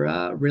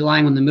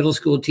relying on the middle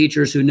school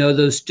teachers who know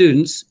those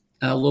students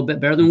a little bit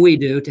better than we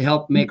do to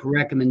help make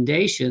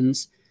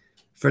recommendations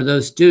for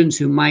those students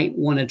who might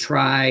want to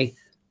try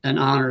an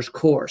honors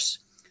course.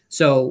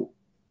 So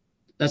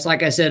that's,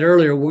 like I said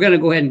earlier, we're going to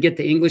go ahead and get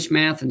the English,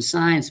 math, and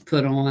science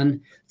put on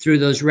through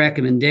those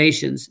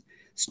recommendations.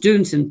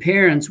 Students and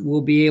parents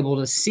will be able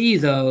to see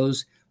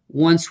those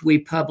once we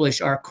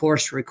publish our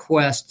course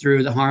request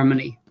through the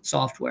Harmony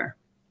software.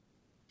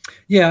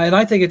 Yeah, and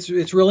I think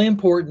it's really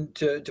important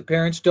to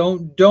parents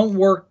don't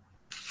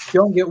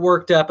get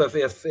worked up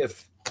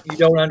if you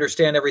don't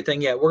understand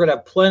everything yet. We're going to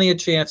have plenty of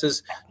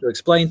chances to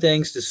explain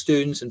things to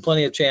students, and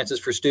plenty of chances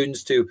for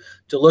students to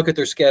look at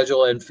their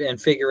schedule and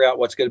figure out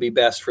what's going to be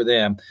best for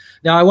them.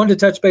 Now, I wanted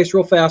to touch base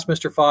real fast,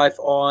 Mr. Fife,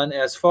 on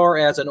as far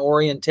as an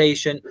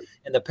orientation.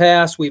 In the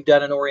past, we've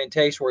done an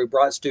orientation where we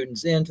brought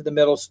students into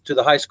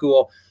the high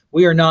school.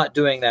 We are not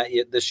doing that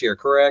yet this year,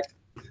 correct?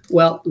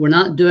 Well, we're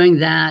not doing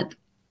that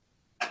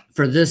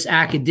for this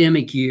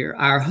academic year.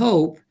 Our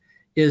hope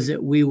is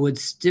that we would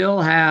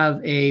still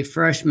have a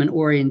freshman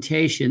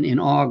orientation in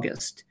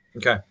August.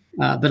 Okay.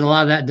 But a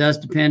lot of that does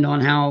depend on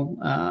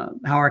how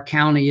our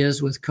county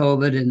is with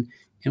COVID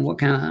and what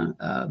kind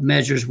of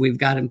measures we've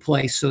got in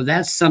place. So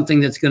that's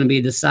something that's going to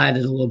be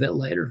decided a little bit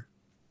later.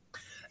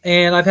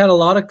 And I've had a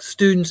lot of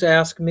students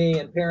ask me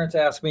and parents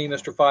ask me,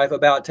 Mr. Fife,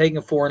 about taking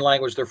a foreign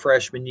language their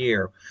freshman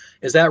year.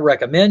 Is that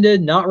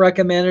recommended, not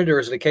recommended, or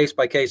is it a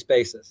case-by-case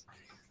basis?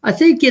 I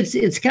think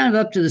it's kind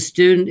of up to the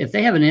student. If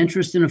they have an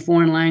interest in a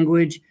foreign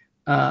language,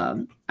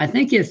 I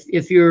think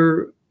if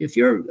you're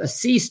a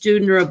C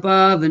student or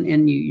above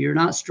and you're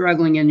not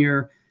struggling in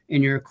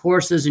your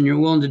courses and you're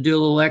willing to do a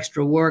little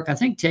extra work, I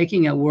think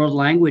taking a world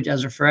language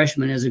as a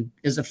freshman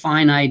is a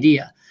fine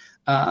idea.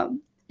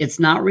 It's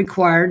not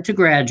required to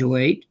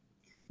graduate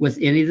with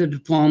any of the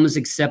diplomas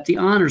except the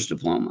honors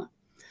diploma.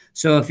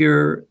 So if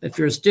you're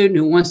a student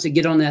who wants to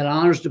get on that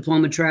honors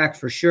diploma track,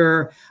 for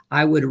sure,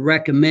 I would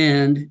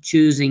recommend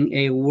choosing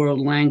a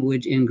world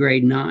language in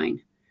grade 9.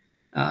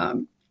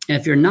 And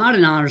if you're not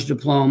an honors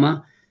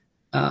diploma,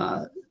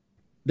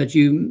 but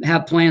you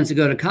have plans to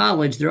go to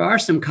college, there are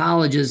some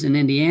colleges in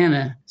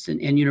Indiana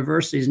and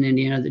universities in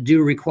Indiana that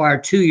do require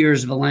 2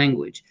 years of a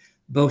language.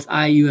 Both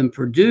IU and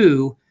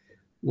Purdue,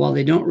 while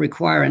they don't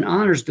require an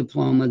honors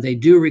diploma, they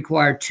do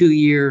require 2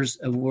 years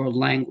of world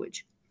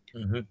language.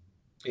 Mm-hmm.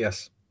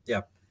 Yes.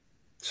 Yeah.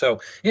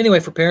 So anyway,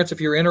 for parents, if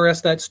you're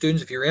interested,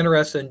 students, if you're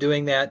interested in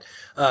doing that,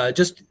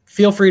 just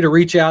feel free to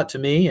reach out to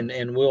me and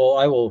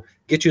I will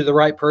get you the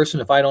right person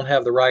if I don't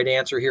have the right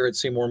answer here at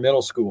Seymour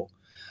Middle School.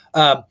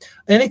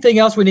 Anything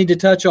else we need to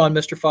touch on,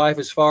 Mr. Fife,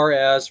 as far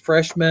as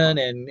freshmen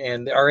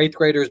and our 8th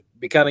graders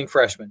becoming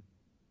freshmen?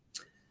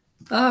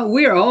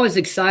 We are always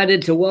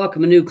excited to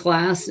welcome a new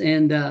class,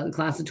 and the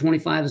class of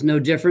 25 is no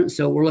different.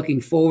 So we're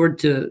looking forward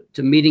to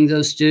meeting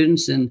those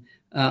students. And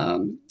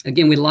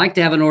again, we'd like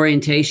to have an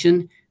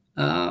orientation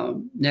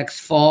next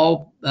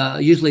fall.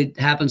 Usually it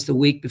happens the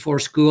week before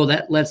school.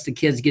 That lets the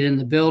kids get in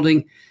the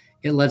building.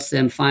 It lets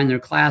them find their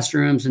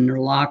classrooms and their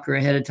locker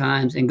ahead of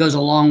time, and goes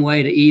a long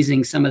way to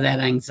easing some of that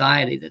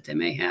anxiety that they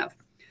may have.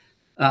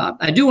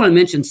 I do want to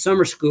mention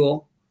summer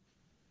school.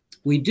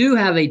 We do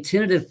have a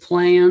tentative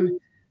plan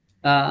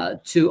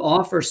to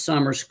offer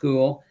summer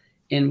school,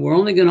 and we're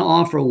only going to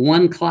offer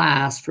one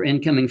class for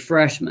incoming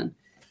freshmen.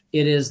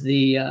 It is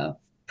the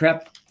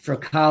Prep for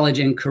College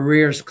and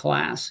Careers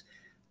class.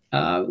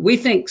 We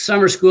think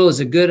summer school is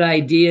a good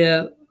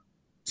idea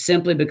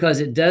simply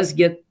because it does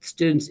get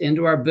students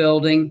into our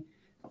building.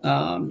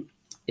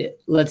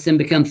 It lets them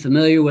become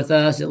familiar with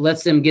us. It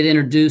lets them get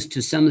introduced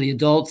to some of the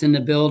adults in the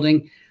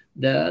building.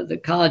 The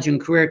college and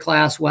career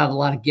class will have a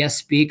lot of guest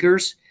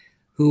speakers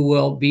who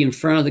will be in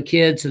front of the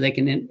kids so they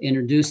can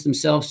introduce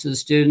themselves to the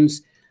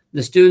students.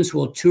 The students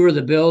will tour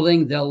the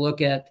building. They'll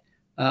look at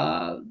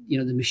the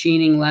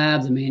machining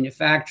lab, the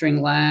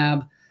manufacturing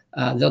lab.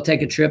 They'll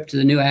take a trip to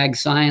the new Ag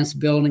Science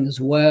building as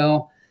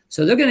well.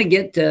 So they're going to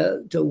get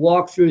to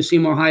walk through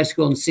Seymour High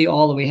School and see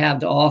all that we have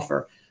to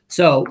offer.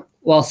 So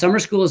while summer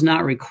school is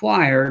not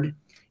required,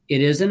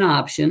 it is an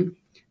option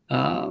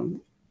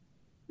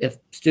if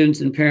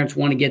students and parents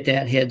want to get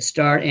that head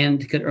start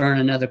and could earn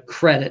another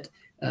credit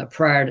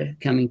prior to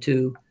coming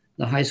to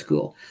the high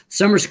school.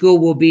 Summer school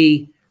will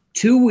be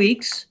 2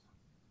 weeks,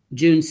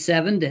 June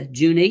 7 to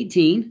June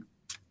 18,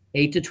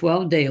 8 to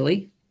 12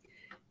 daily.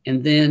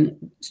 And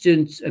then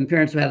students and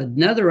parents will have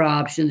another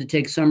option to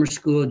take summer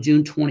school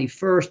June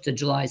 21st to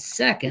July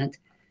 2nd,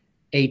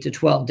 8 to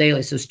 12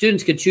 daily. So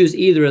students could choose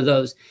either of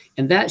those.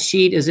 And that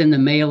sheet is in the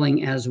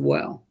mailing as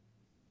well.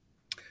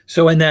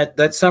 So in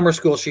that summer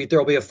school sheet, there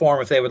will be a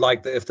form if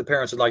the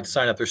parents would like to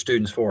sign up their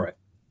students for it.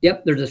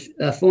 Yep, there's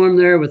a form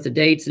there with the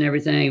dates and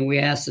everything. We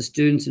ask the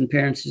students and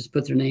parents to just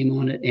put their name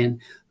on it,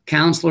 and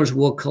counselors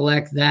will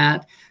collect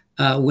that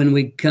when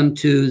we come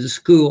to the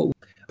school.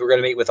 We're going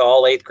to meet with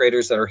all 8th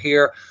graders that are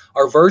here.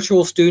 Our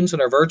virtual students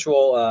and our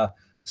virtual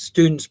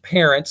students'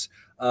 parents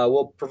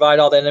will provide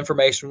all that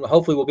information.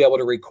 Hopefully, we'll be able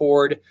to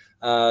record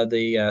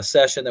the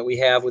session that we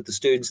have with the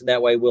students, and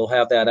that way we'll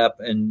have that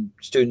up, and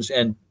students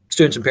and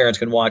parents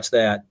can watch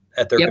that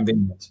at their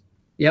convenience.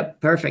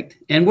 Yep, perfect.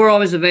 And we're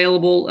always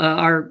available.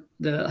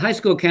 The high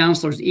school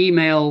counselors'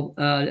 email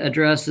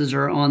addresses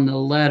are on the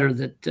letter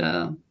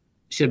that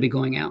should be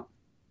going out.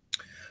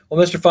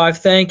 Well, Mr. Fife,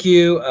 thank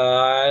you.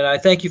 And I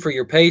thank you for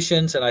your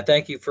patience, and I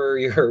thank you for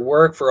your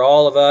work for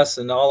all of us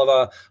and all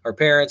of our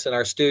parents and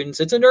our students.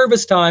 It's a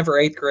nervous time for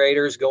 8th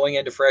graders going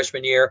into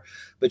freshman year,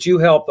 but you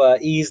help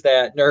ease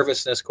that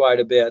nervousness quite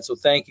a bit. So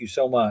thank you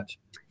so much.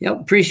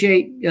 Yep,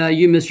 appreciate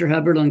you, Mr.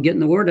 Hubbard, on getting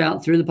the word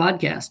out through the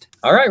podcast.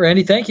 All right,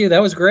 Randy, thank you.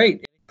 That was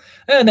great.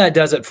 And that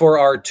does it for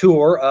our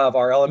tour of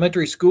our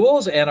elementary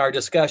schools and our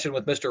discussion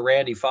with Mr.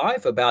 Randy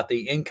Fife about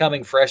the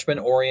incoming freshman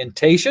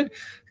orientation.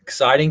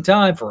 Exciting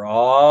time for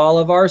all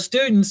of our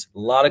students. A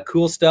lot of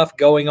cool stuff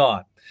going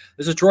on.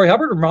 This is Troy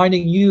Hubbard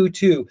reminding you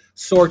to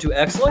soar to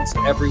excellence,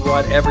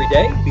 everyone, every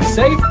day. Be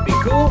safe, be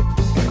cool,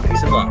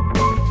 peace and love.